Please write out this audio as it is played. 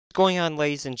Going on,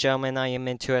 ladies and gentlemen? I am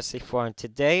Into and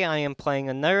today I am playing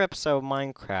another episode of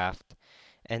Minecraft,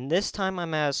 and this time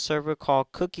I'm at a server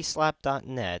called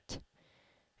CookieSlap.net,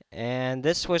 and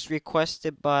this was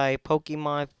requested by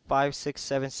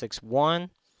Pokemon56761.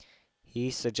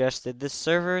 He suggested this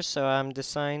server, so I'm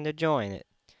deciding to join it.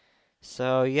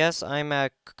 So yes, I'm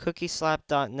at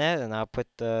CookieSlap.net, and I'll put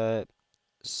the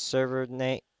server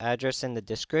name address in the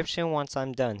description once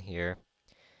I'm done here.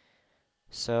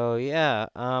 So yeah,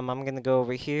 I'm gonna go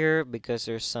over here because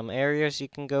there's some areas you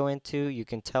can go into. You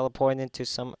can teleport into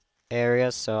some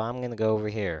areas, so I'm gonna go over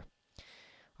here.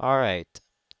 All right.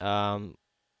 Um,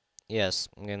 yes,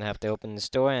 I'm gonna have to open this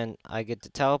door, and I get to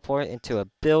teleport into a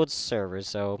build server.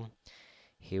 So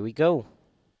here we go.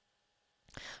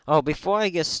 Oh, before I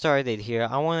get started here,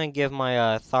 I want to give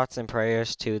my thoughts and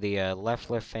prayers to the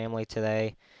Leffler family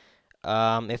today.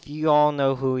 If you all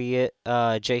know who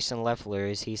Jason Leffler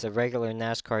is, he's a regular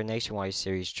NASCAR Nationwide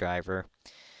Series driver.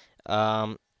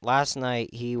 Last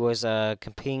night he was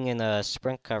competing in a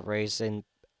sprint cup race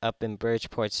up in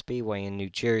Bridgeport Speedway in New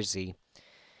Jersey,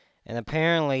 and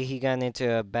apparently he got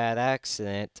into a bad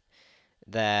accident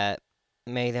that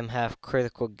made him have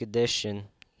critical condition.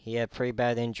 He had pretty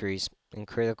bad injuries in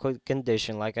critical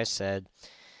condition, like I said.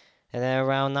 And then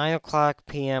around 9 o'clock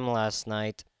p.m. last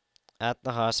night, at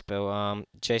the hospital,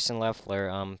 Jason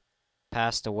Leffler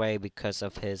passed away because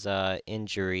of his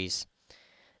injuries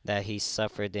that he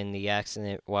suffered in the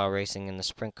accident while racing in the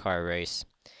sprint car race.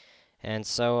 And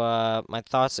so my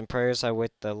thoughts and prayers are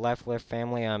with the Leffler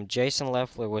family. Jason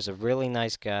Leffler was a really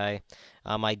nice guy.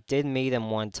 I did meet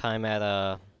him one time at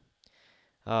a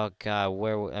oh god,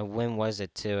 when was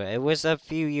it too? It was a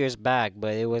few years back,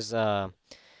 but it was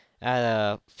at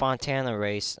a Fontana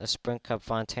race, a Sprint Cup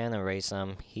Fontana race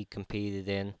he competed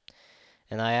in.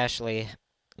 And I actually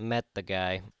met the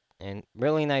guy, and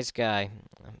really nice guy.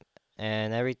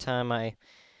 And every time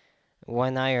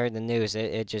when I heard the news,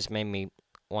 it just made me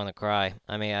want to cry.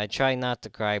 I mean, I tried not to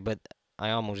cry, but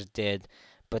I almost did.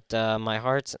 But my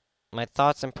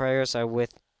thoughts and prayers are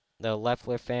with the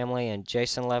Leffler family and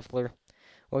Jason Leffler.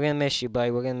 We're gonna miss you,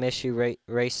 buddy. We're gonna miss you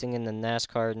racing in the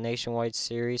NASCAR Nationwide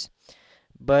Series.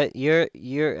 But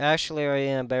you're actually already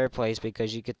in a better place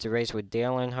because you get to race with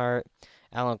Dale Earnhardt,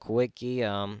 Alan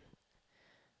Kulwicki,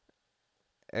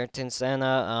 Ayrton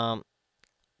Senna,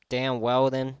 Dan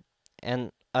Weldon,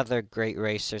 and other great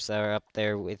racers that are up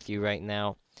there with you right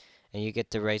now, and you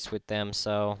get to race with them.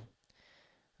 So,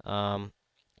 um,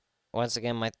 once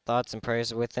again, my thoughts and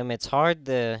prayers are with them. It's hard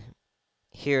to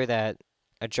hear that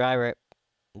a driver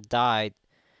died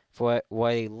for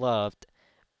what he loved,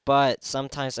 but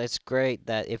sometimes it's great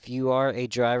that if you are a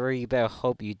driver, you better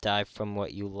hope you die from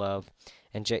what you love.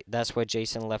 And that's what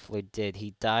Jason Leffler did.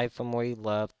 He died from what he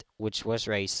loved, which was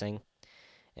racing.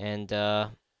 And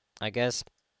I guess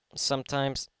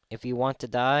sometimes if you want to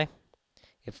die,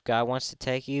 if God wants to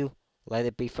take you, let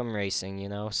it be from racing, you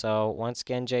know? So once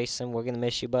again, Jason, we're going to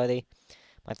miss you, buddy.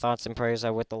 My thoughts and prayers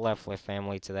are with the Leffler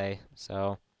family today.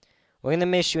 So we're going to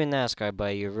miss you in NASCAR,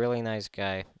 buddy. You're a really nice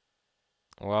guy.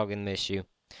 We're all going to miss you.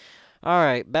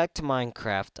 Alright, back to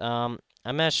Minecraft.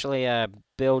 I'm actually a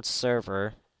build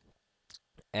server.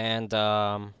 And,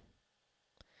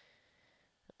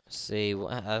 see,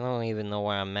 I don't even know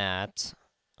where I'm at.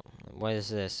 What is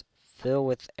this? Fill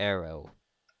with arrow.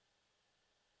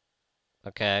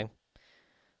 Okay.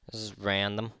 This is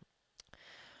random.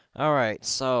 Alright,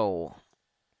 so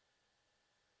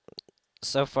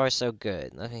far so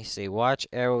good. Let me see. Watch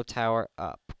arrow tower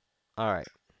up. Alright.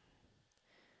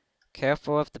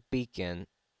 Careful of the beacon.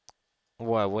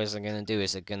 What is it gonna do?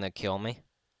 Is it gonna kill me?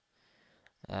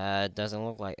 It doesn't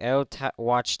look like.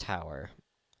 Watch tower.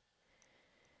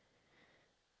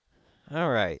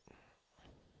 Alright.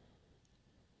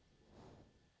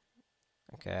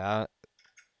 Okay,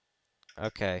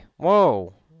 okay.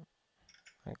 Whoa!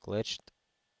 I glitched.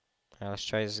 Let's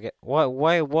try this again. What?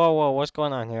 Wait, whoa, what's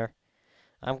going on here?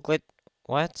 I'm glitch.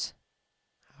 What?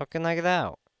 How can I get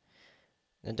out?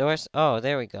 The doors? Oh,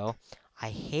 there we go. I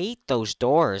hate those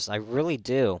doors. I really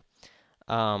do.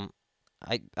 I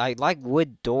like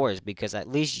wood doors because at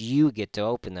least you get to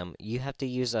open them. You have to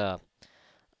use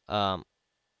um,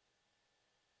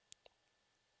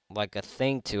 like a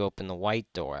thing to open the white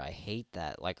door. I hate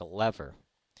that, like a lever.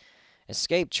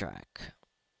 Escape track.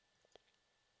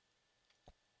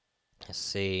 Let's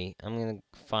see. I'm gonna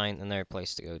find another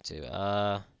place to go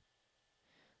to.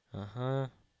 Uh-huh.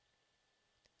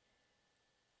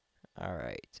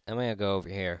 Alright. I'm gonna go over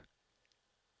here.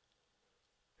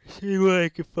 See what I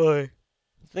can find.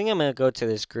 I think I'm gonna go to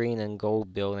this green and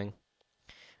gold building.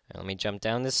 Let me jump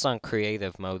down. This is on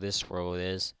creative mode, this world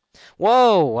is.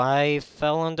 Whoa! I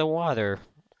fell underwater.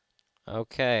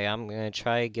 Okay, I'm gonna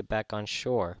try to get back on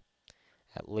shore.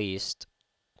 At least.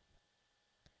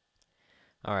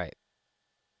 Alright.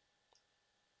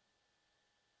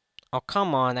 Oh,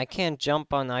 come on. I can't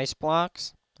jump on ice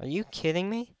blocks. Are you kidding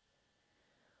me?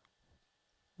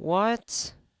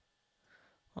 What?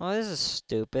 Oh, this is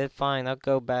stupid. Fine, I'll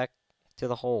go back to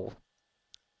the hole.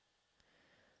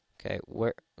 Okay,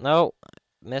 where? No,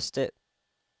 missed it.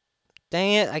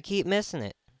 Dang it, I keep missing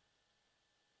it.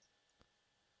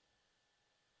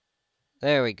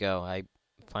 There we go. I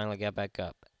finally got back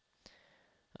up.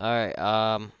 Alright,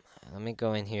 let me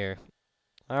go in here.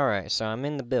 Alright, so I'm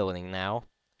in the building now.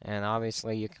 And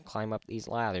obviously you can climb up these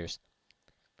ladders.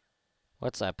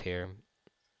 What's up here?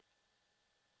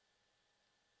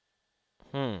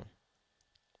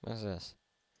 What's this?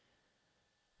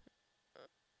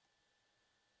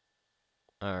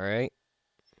 Alright.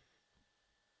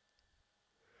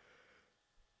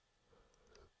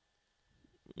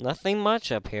 Nothing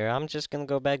much up here. I'm just gonna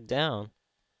go back down.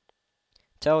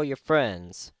 Tell your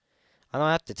friends. I don't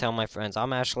have to tell my friends.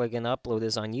 I'm actually gonna upload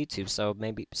this on YouTube, so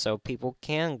maybe so people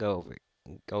can go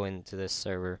into this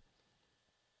server.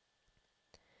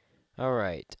 All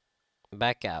right,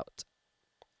 back out.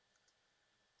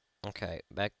 Okay,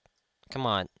 back. Come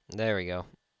on. There we go.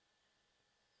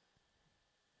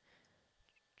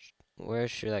 Where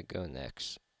should I go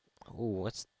next? Ooh,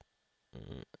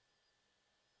 mm,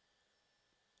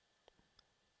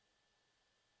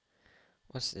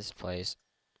 what's this place?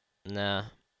 Nah,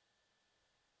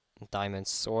 diamond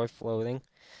sword floating.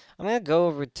 I'm gonna go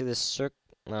over to this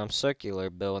circular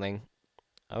building.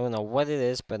 I don't know what it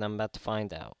is, but I'm about to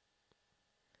find out.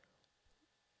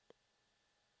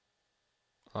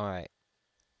 All right.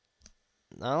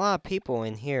 Not a lot of people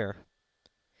in here.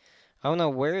 I don't know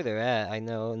where they're at. I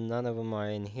know none of them are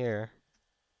in here.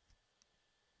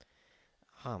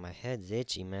 Oh, my head's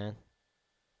itchy, man.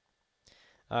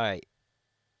 Alright,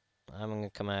 I'm gonna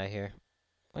come out of here.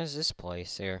 What is this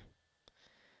place here?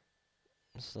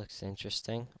 This looks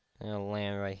interesting. I'm gonna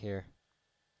land right here.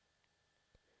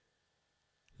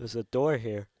 There's a door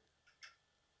here.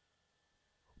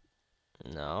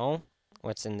 No.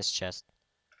 What's in this chest?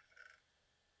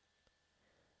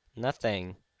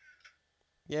 Nothing.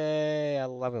 Yay, I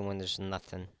love it when there's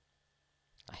nothing.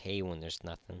 I hate when there's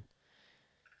nothing.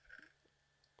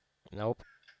 Nope.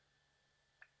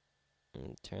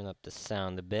 Turn up the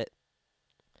sound a bit.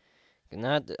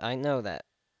 I know that.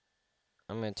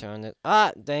 I'm gonna turn it.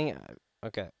 Ah, dang it.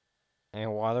 Okay.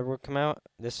 And water will come out.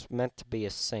 This is meant to be a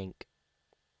sink.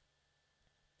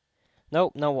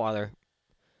 Nope, no water.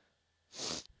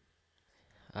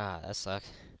 Ah, that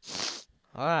sucks.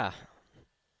 Ah.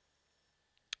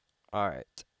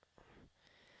 Alright.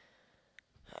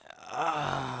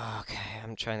 Ah, okay,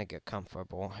 I'm trying to get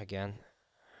comfortable again.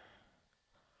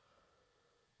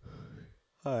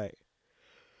 Alright.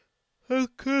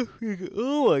 Okay.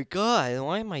 Oh my god,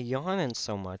 why am I yawning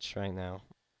so much right now?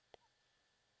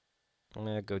 I'm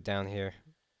gonna go down here.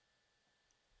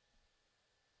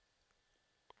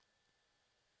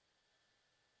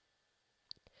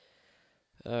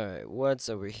 Alright, what's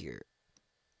over here?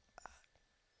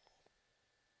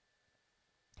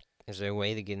 Is there a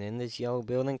way to get in this yellow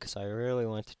building? Because I really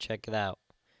want to check it out.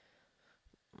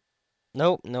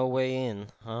 Nope, no way in,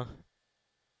 huh?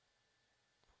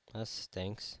 That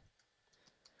stinks.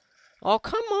 Oh,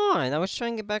 come on! I was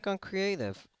trying to get back on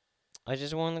creative. I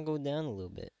just want to go down a little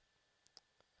bit.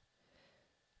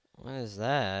 What is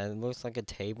that? It looks like a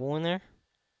table in there.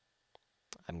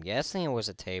 I'm guessing it was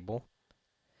a table.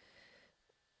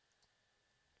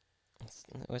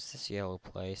 What's this yellow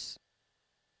place?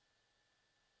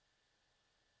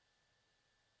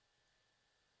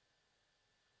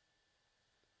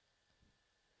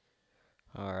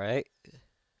 Alright.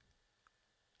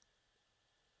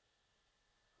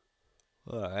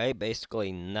 Alright,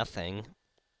 basically nothing.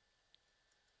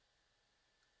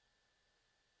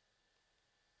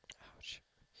 Ouch.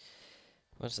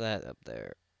 What's that up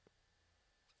there?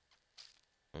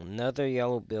 Another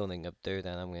yellow building up there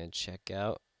that I'm gonna check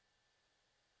out.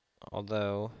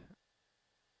 Although,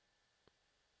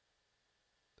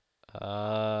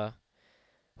 where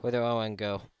do I want to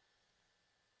go?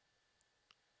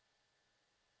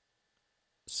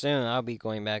 Soon I'll be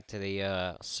going back to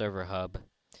the server hub,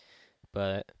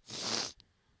 but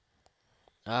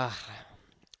let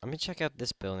me check out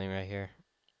this building right here.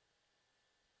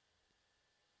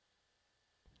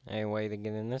 Any way to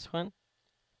get in this one?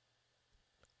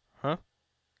 Huh?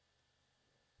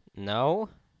 No?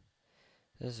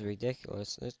 This is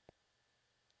ridiculous.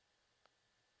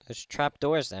 There's trap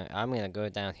doors there. I'm gonna go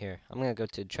down here. I'm gonna go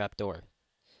to the trap door.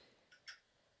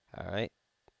 Alright.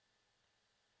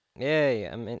 Yay,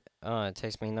 I'm in. Oh, it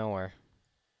takes me nowhere.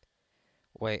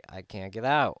 Wait, I can't get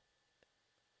out.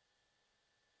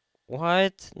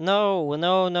 What? No,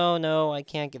 no, no, no, I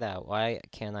can't get out. Why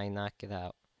can I not get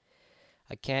out?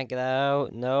 I can't get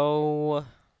out. No.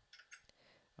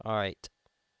 Alright,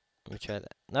 let me try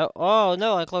that. No, oh,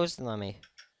 no, I closed it on me.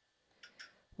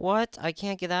 What? I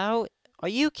can't get out? Are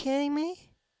you kidding me?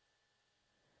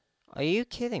 Are you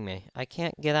kidding me? I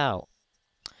can't get out.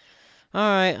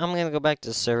 Alright, I'm gonna go back to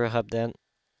the server hub then.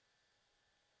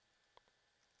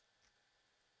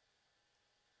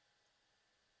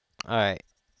 Alright.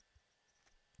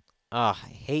 Ah, I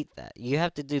hate that. You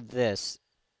have to do this.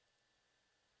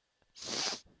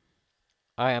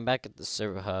 Alright, I'm back at the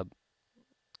server hub.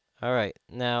 Alright,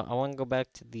 now I want to go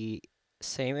back to the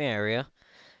same area,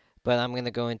 but I'm gonna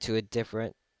go into a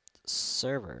different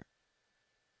server.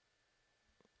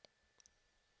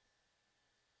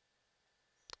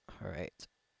 Alright.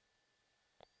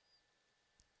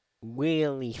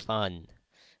 Really fun.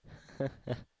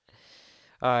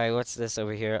 Alright, what's this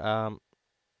over here?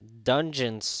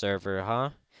 Dungeon server, huh?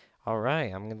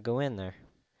 Alright, I'm gonna go in there.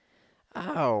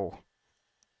 Ow.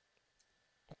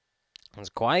 There's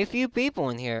quite a few people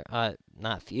in here.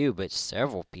 Not few, but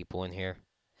several people in here.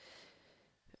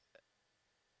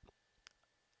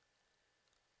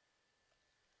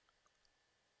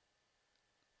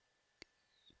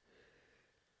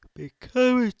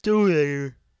 Become a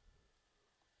donator.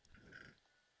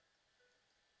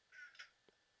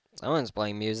 Someone's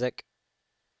playing music.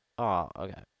 Oh,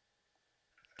 okay.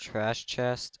 Trash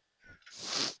chest.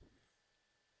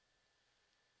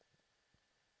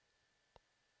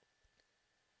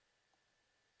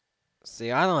 See,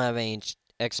 I don't have any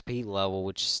XP level,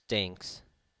 which stinks.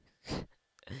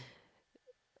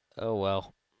 Oh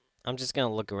well. I'm just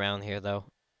gonna look around here, though.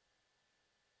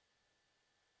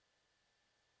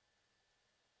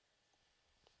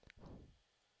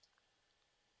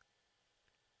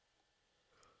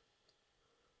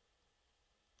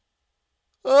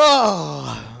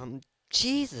 Oh,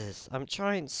 Jesus. I'm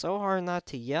trying so hard not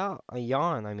to yawn.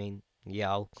 I mean,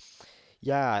 yell.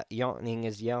 Yeah, yawning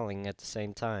is yelling at the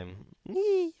same time.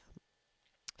 Yee.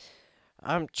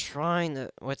 I'm trying to.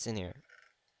 What's in here?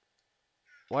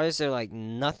 Why is there like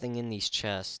nothing in these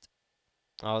chests?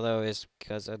 Although it's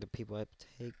because other people have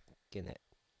taken it.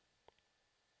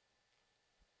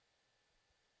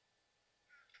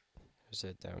 Is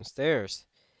it downstairs?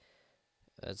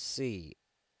 Let's see.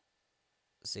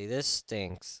 See, this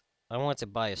stinks. I want to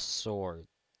buy a sword.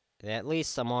 And at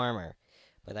least some armor.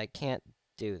 But I can't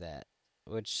do that.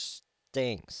 Which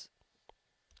stinks.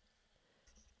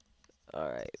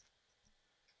 Alright.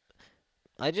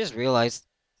 I just realized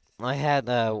I had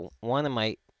one of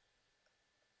my.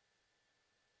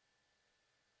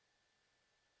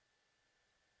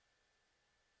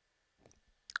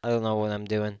 I don't know what I'm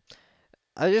doing.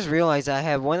 I just realized I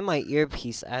have one of my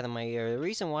earpiece out of my ear. The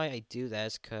reason why I do that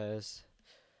is because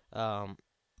um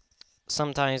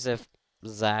sometimes if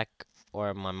Zach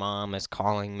or my mom is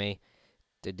calling me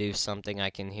to do something, I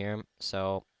can hear him.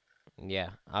 So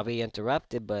yeah, I'll be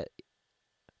interrupted, but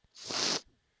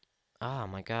oh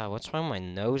my god, what's wrong with my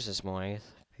nose this morning? It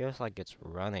feels like it's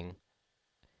running.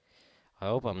 I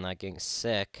hope I'm not getting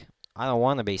sick. I don't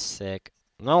want to be sick.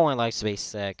 No one likes to be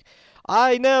sick.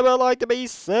 I never like to be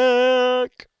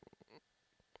sick.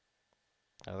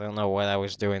 I don't know what I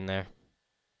was doing there.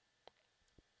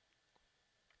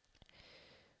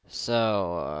 So,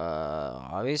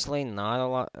 obviously not a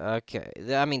lot. Okay,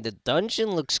 I mean, the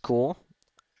dungeon looks cool.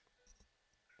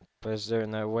 But is there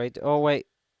no way to... Oh, wait.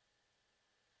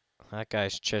 That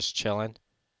guy's just chilling.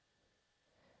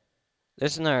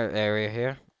 There's another area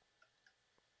here.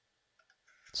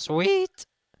 Sweet.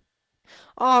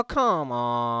 Oh, come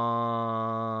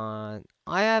on.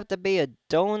 I have to be a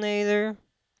donator?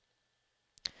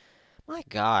 My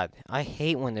god, I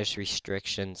hate when there's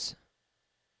restrictions.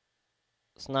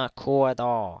 It's not cool at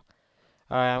all.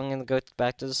 Alright, I'm gonna go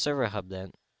back to the server hub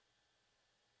then.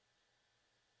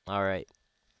 Alright.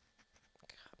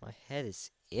 My head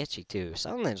is itchy too.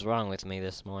 Something's wrong with me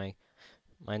this morning.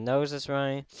 My nose is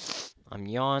running. I'm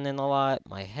yawning a lot.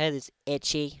 My head is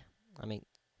itchy. I mean,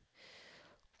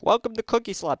 welcome to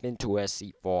CookieSlap into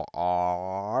SC for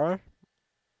R.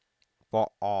 For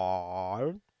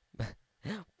R.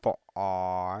 For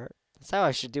R. That's how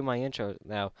I should do my intro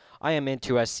now. I am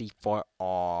into SC for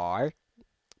R.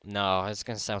 No, it's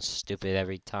gonna sound stupid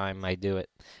every time I do it.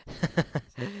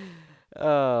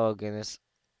 Oh, goodness.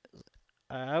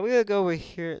 I'm gonna go over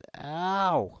here.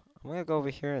 Ow! I'm gonna go over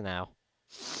here now.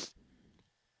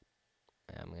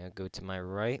 I'm gonna go to my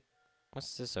right.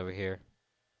 What's this over here?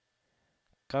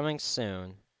 Coming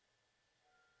soon.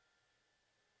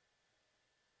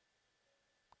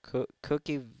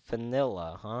 Cookie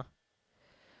vanilla, huh?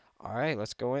 Alright,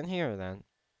 let's go in here then.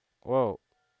 Whoa.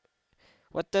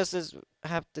 What does this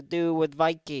have to do with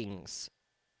Vikings?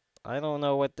 I don't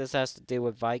know what this has to do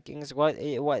with Vikings. What do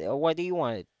you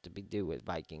want it to be do with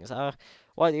Vikings?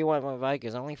 What do you want with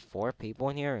Vikings? Only 4 people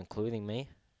in here, including me.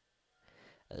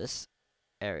 This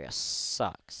area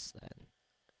sucks then.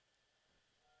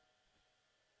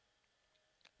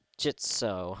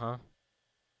 Jitso, huh?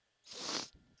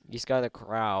 He's got a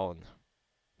crown.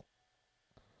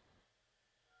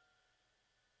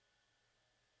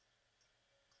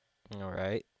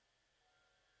 Alright.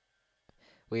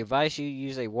 We advise you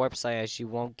use a warp site as you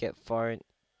won't get far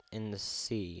in the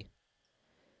sea.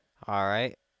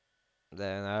 Alright.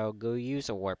 Then I'll go use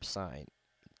a warp sign.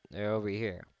 They're over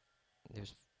here.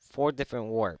 There's 4 different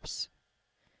warps.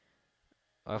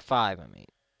 Or 5, I mean.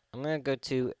 I'm gonna go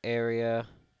to area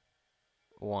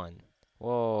 1.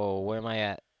 Whoa, where am I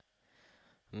at?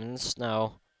 I'm in the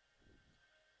snow.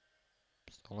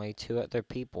 There's only 2 other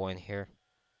people in here.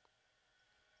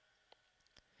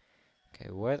 Okay,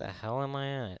 where the hell am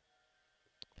I at?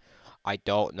 I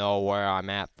don't know where I'm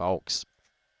at, folks.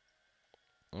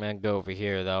 I'm gonna go over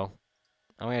here, though.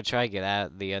 I'm gonna try to get out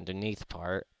of the underneath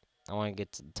part. I wanna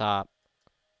get to the top.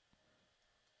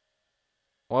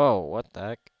 Whoa, what the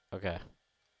heck? Okay.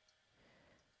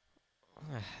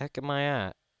 Where the heck am I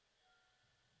at?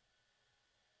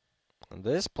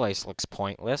 This place looks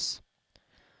pointless.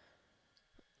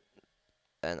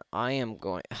 And I am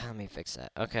going... Let me fix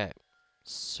that. Okay.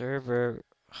 Server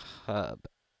hub.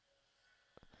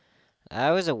 That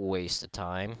was a waste of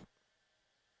time.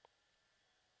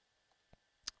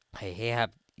 Hey,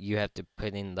 you have to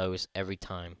put in those every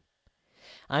time.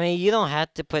 I mean, you don't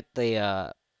have to put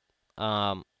the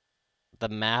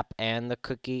map and the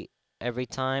cookie every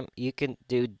time. You can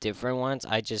do different ones.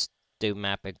 I just do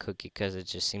map and cookie because it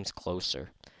just seems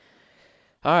closer.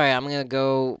 Alright, I'm gonna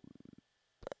go...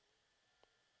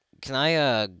 Can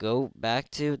I go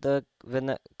back to the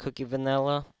cookie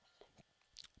vanilla?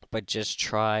 But just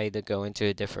try to go into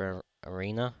a different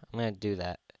arena? I'm gonna do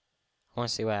that. I wanna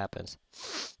see what happens.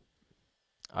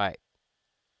 Alright.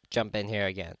 Jump in here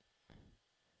again.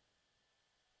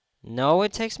 No,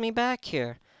 it takes me back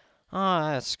here.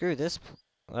 Ah, screw this.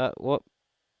 Whoop.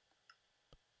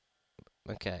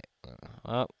 Okay.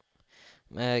 Well,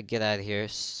 I'm gonna get out of here.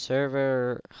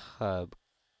 Server hub.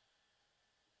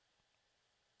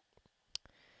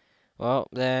 Well,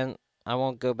 then I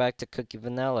won't go back to Cookie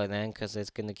Vanilla then, because it's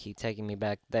gonna keep taking me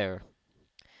back there.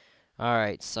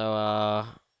 Alright, so,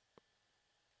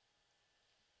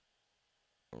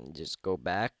 just go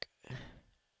back.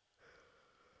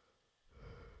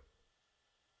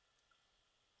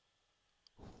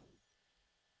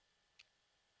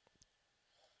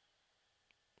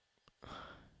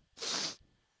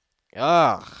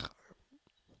 Ugh.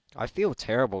 I feel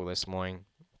terrible this morning.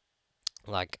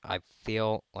 Like, I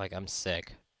feel like I'm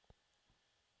sick.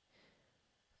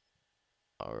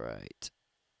 Alright.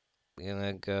 We're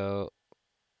gonna go...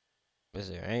 Is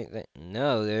there anything?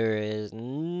 No, there is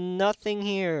nothing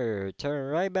here. Turn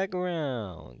right back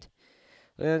around.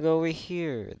 We're gonna go over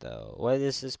here, though. What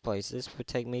is this place? This would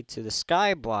take me to the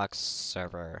Skyblock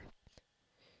server.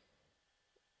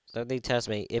 Somebody test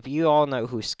me. If you all know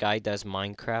who Sky Does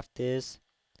Minecraft is,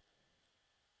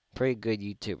 pretty good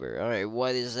YouTuber. Alright,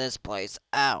 what is this place?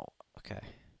 Ow. Okay.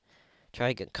 Try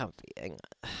to get comfy. Hang on.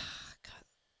 God.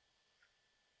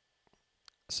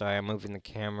 Sorry, I'm moving the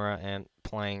camera and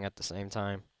playing at the same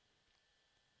time.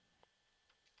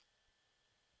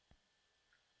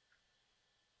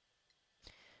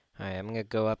 Alright, I'm gonna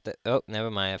go up the... Oh, never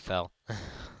mind, I fell.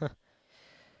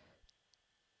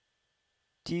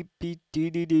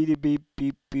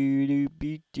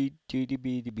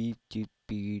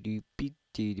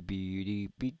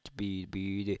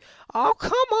 Oh,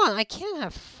 come on! I can't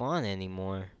have fun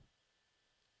anymore.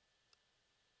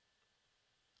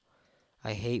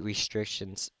 I hate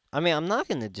restrictions. I mean, I'm not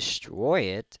going to destroy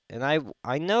it. And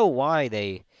I know why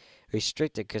they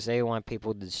restrict it, because they want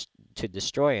people to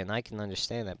destroy it, and I can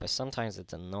understand that. But sometimes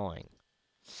it's annoying.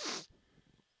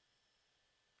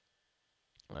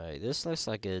 Alright, this looks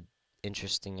like an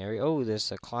interesting area. Oh,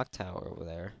 there's a clock tower over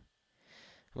there.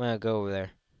 I'm gonna go over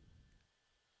there.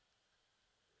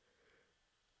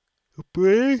 A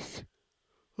break?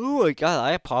 Oh my god,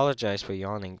 I apologize for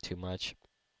yawning too much.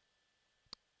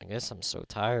 I guess I'm so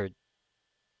tired.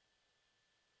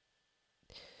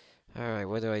 Alright,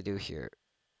 what do I do here?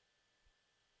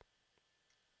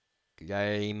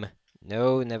 Game.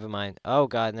 No, never mind. Oh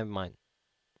god, never mind.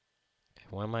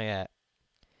 Where am I at?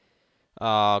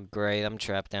 Oh, great, I'm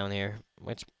trapped down here.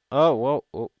 Which... Oh, whoa,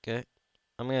 okay.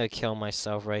 I'm gonna kill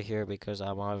myself right here because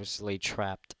I'm obviously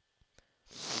trapped.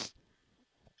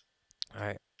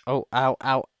 Alright. Oh, ow,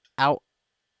 ow, ow.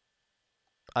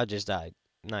 I just died.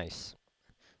 Nice.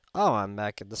 Oh, I'm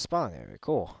back at the spawn area.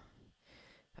 Cool.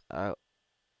 Uh,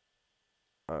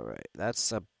 alright.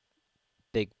 That's a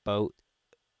big boat.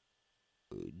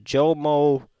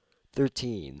 Jomo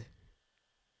 13.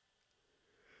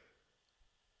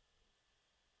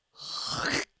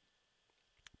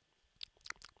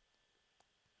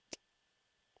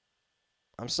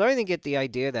 I'm starting to get the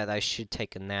idea that I should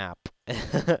take a nap.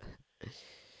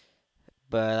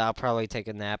 But I'll probably take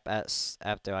a nap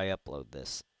after I upload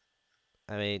this.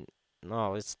 I mean,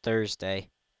 no, it's Thursday,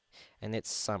 and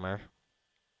it's summer.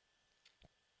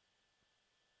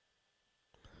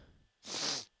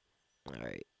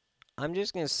 Alright. I'm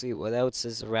just gonna see what else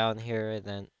is around here, and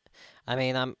then... I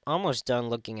mean, I'm almost done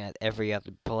looking at every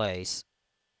other place.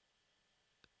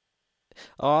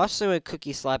 Oh, also at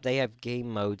CookieSlap, they have game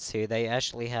modes here. They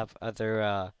actually have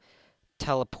other,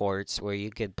 teleports where you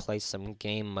could play some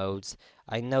game modes.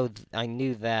 I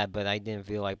knew that, but I didn't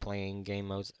feel like playing game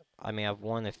modes. I mean, I've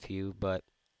won a few, but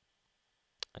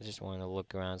I just wanted to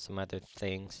look around some other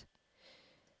things.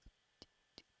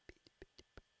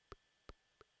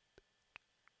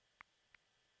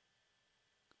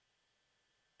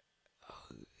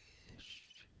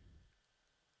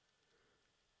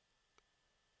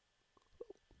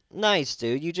 Nice,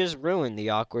 dude. You just ruined the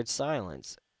awkward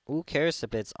silence. Who cares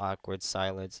if it's awkward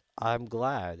silence? I'm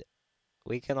glad.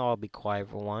 We can all be quiet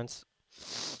for once.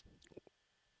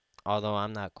 Although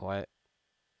I'm not quiet.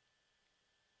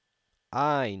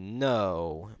 I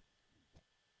know.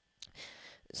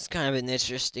 It's kind of an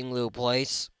interesting little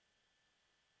place.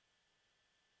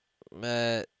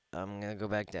 But I'm gonna go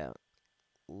back down.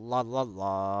 La la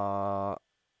la.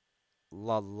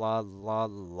 La la la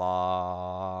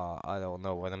la. I don't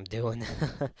know what I'm doing.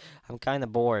 I'm kind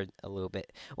of bored a little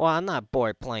bit. Well, I'm not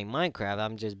bored playing Minecraft.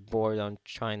 I'm just bored on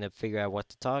trying to figure out what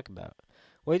to talk about.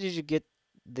 Where did you get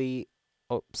the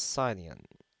obsidian?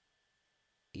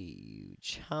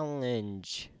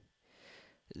 Challenge.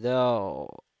 No.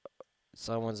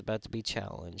 Someone's about to be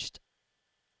challenged.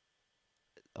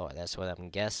 Oh, that's what I'm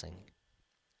guessing.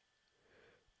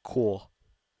 Cool.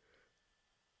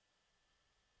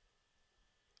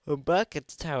 I'm back at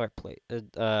the tower plate.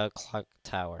 Clock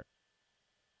tower.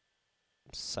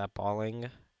 Sapling.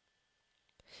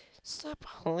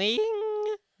 Sapling.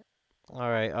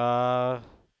 Alright,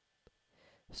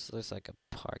 this looks like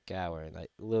a park hour, and a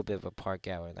little bit of a park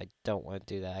hour, and I don't want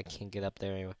to do that. I can't get up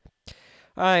there anyway.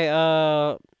 Alright,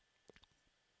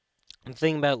 I'm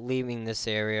thinking about leaving this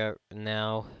area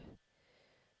now.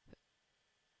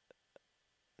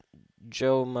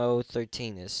 Jomo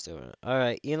 13 is still.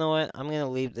 Alright, you know what? I'm gonna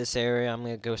leave this area. I'm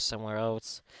gonna go somewhere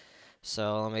else.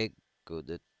 So let me go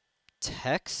to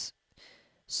text.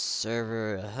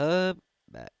 Server hub.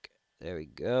 Back. There we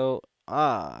go.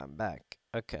 Ah, I'm back.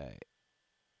 Okay.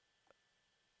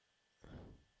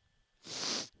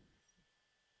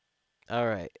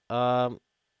 Alright.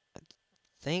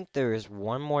 Think there is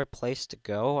one more place to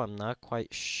go. I'm not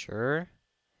quite sure.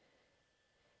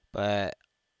 But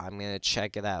I'm gonna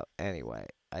check it out anyway.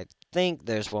 I think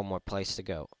there's one more place to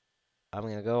go. I'm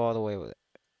gonna go all the way with it.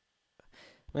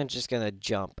 I'm just gonna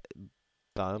jump.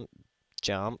 Bump.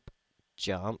 Jump.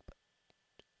 Jump.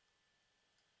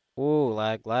 Ooh,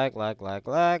 lag, lag, lag, lag,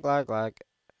 lag, lag, lag.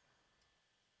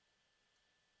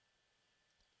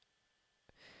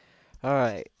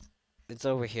 Alright. It's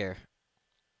over here.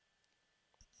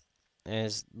 And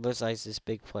it looks like this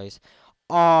big place.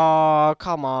 Oh,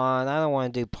 come on. I don't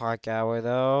want to do park hour,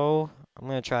 though. I'm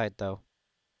going to try it, though.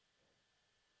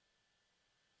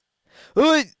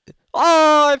 Oh,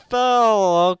 I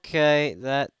fell. Okay,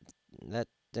 that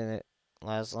didn't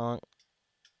last long.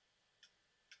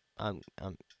 I'm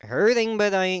hurting,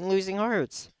 but I ain't losing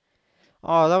hearts.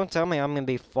 Oh, don't tell me I'm going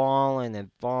to be falling and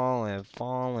falling and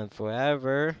falling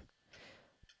forever.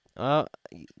 Oh,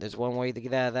 there's one way to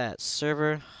get out of that.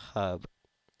 Server hub.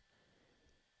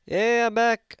 Yeah, I'm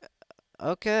back.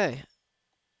 Okay.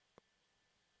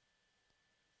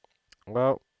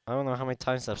 Well, I don't know how many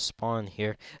times I've spawned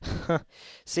here.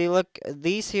 See, look,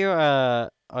 these here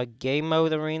are game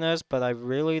mode arenas, but I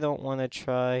really don't want to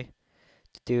try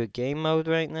to do a game mode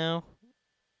right now.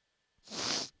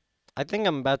 I think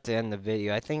I'm about to end the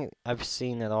video. I think I've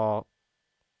seen it all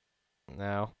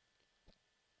now.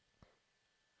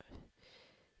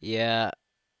 Yeah,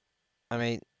 I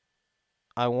mean,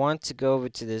 I want to go over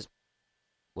to this...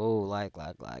 Whoa, lag,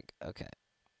 lag, lag. Okay.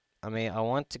 I mean, I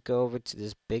want to go over to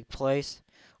this big place.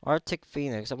 Arctic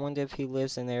Phoenix. I wonder if he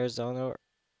lives in Arizona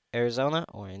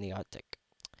or in the Arctic.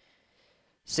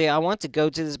 See, I want to go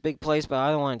to this big place, but I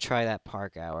don't want to try that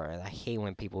park hour, and I hate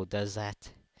when people does that.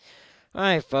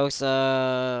 Alright, folks,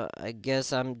 I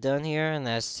guess I'm done here, and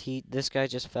this guy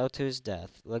just fell to his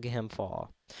death. Look at him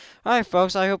fall. Alright,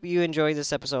 folks, I hope you enjoyed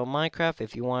this episode of Minecraft.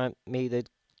 If you want me to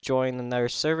join another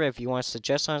server, if you want to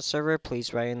suggest on a server,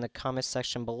 please write in the comment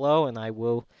section below, and I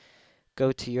will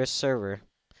go to your server.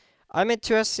 I'm in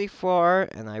 2SC4,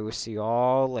 and I will see you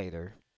all later.